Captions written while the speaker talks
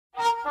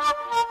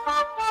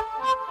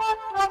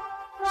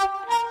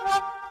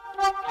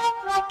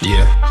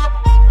Yeah.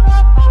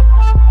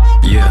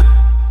 Yeah.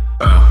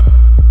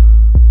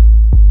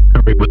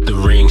 Hurry with the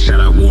ring, shout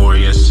out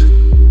Warriors.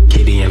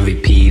 Kitty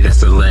MVP,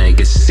 that's a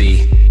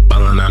legacy.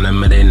 Ballin' on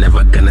them, but they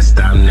never gonna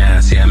stop now.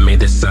 See, I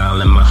made this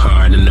all in my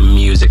heart and the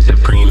music.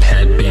 Supreme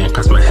headband,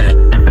 cross my head,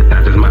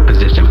 emphasizes my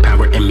position.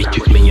 Power in me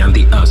keeps me on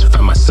the ups.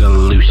 Found my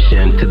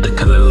solution to the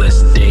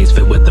colorless days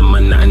filled with the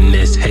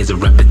monotonous haze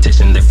of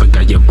repetition. They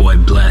forgot your boy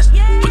blessed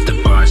with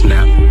the bars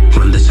now.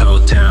 Run this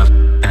whole town.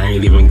 I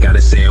ain't even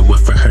gotta say a word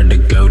for her to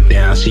go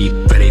down. She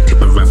ready to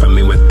provide for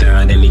me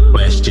without any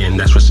question.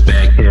 That's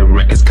respect. Here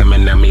records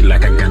coming at me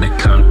like I gotta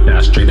come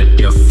down straight at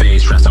your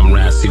face. Try some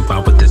rats,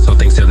 evolve with this whole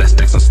thing, still that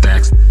stacks on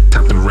stacks.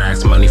 Top the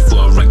racks, money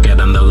for a record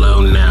on the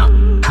low now.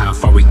 How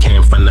far we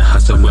came from the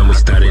hustle when we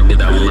started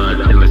it, I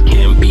learned till it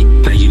can be.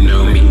 Now you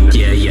know me,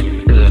 yeah,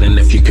 good in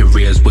a few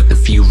careers with a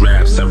few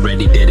raps.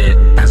 Already did it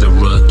as a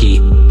rookie,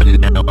 but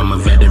now I'm a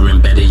veteran.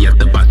 Better yet,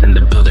 the boss in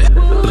the building.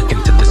 Look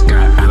into the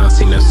sky, I don't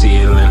see no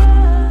ceiling.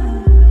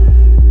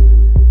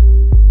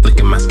 Look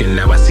at my skin,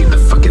 now I see the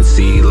fucking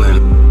ceiling.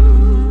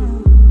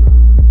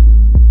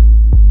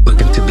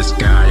 Look into the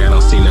sky, I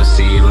don't see no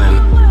ceiling.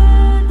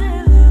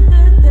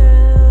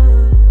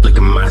 Look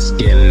at my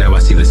skin, now I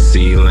see the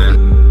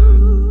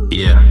ceiling.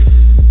 Yeah.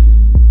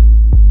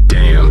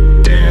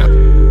 Damn,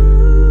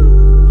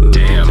 damn.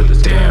 Damn,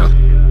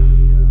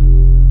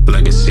 damn.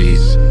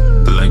 Legacies,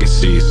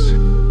 legacies,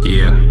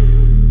 yeah.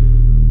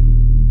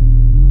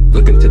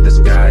 Look into the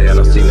sky, I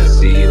don't see no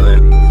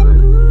ceiling.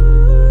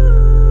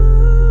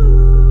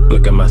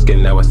 Look at my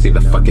skin, now I see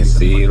the fucking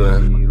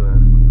ceiling.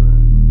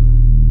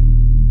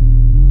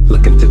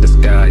 Look into the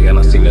sky, I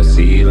don't see no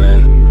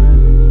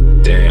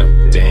ceiling.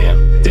 Damn,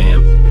 damn,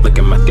 damn. Look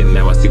at my skin,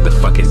 now I see the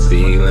fucking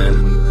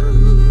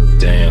ceiling.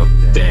 Damn,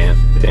 damn,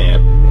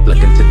 damn. Look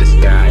into the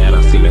sky, I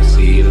don't see no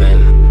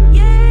ceiling.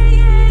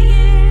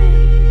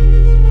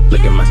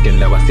 Look at my skin,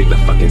 now I see the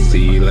fucking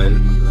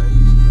ceiling.